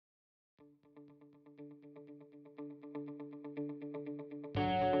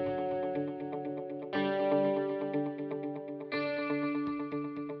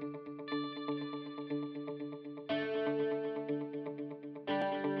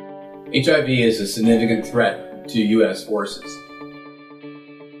HIV is a significant threat to U.S. forces.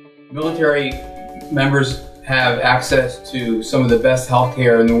 Military members have access to some of the best health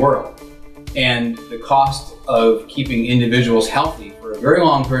care in the world, and the cost of keeping individuals healthy for a very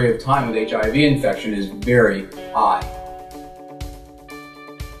long period of time with HIV infection is very high.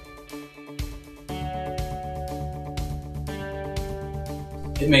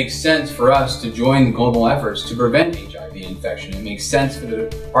 It makes sense for us to join the global efforts to prevent HIV infection. It makes sense for the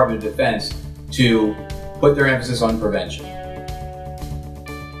Department of Defense to put their emphasis on prevention.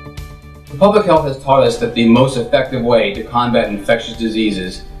 Public health has taught us that the most effective way to combat infectious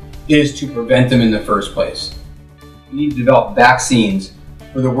diseases is to prevent them in the first place. We need to develop vaccines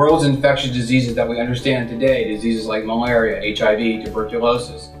for the world's infectious diseases that we understand today, diseases like malaria, HIV,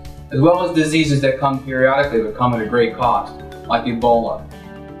 tuberculosis, as well as diseases that come periodically but come at a great cost, like Ebola.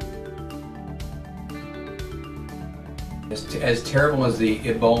 As terrible as the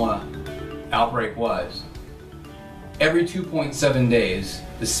Ebola outbreak was, every 2.7 days,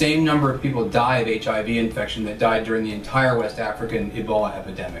 the same number of people die of HIV infection that died during the entire West African Ebola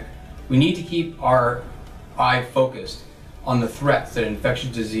epidemic. We need to keep our eye focused on the threats that infectious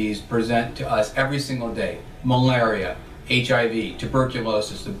disease present to us every single day. Malaria, HIV,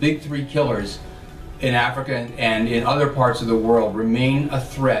 tuberculosis, the big three killers in Africa and in other parts of the world remain a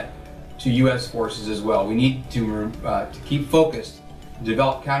threat to U.S. forces as well. We need to keep focused,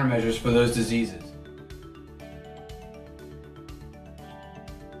 develop countermeasures for those diseases.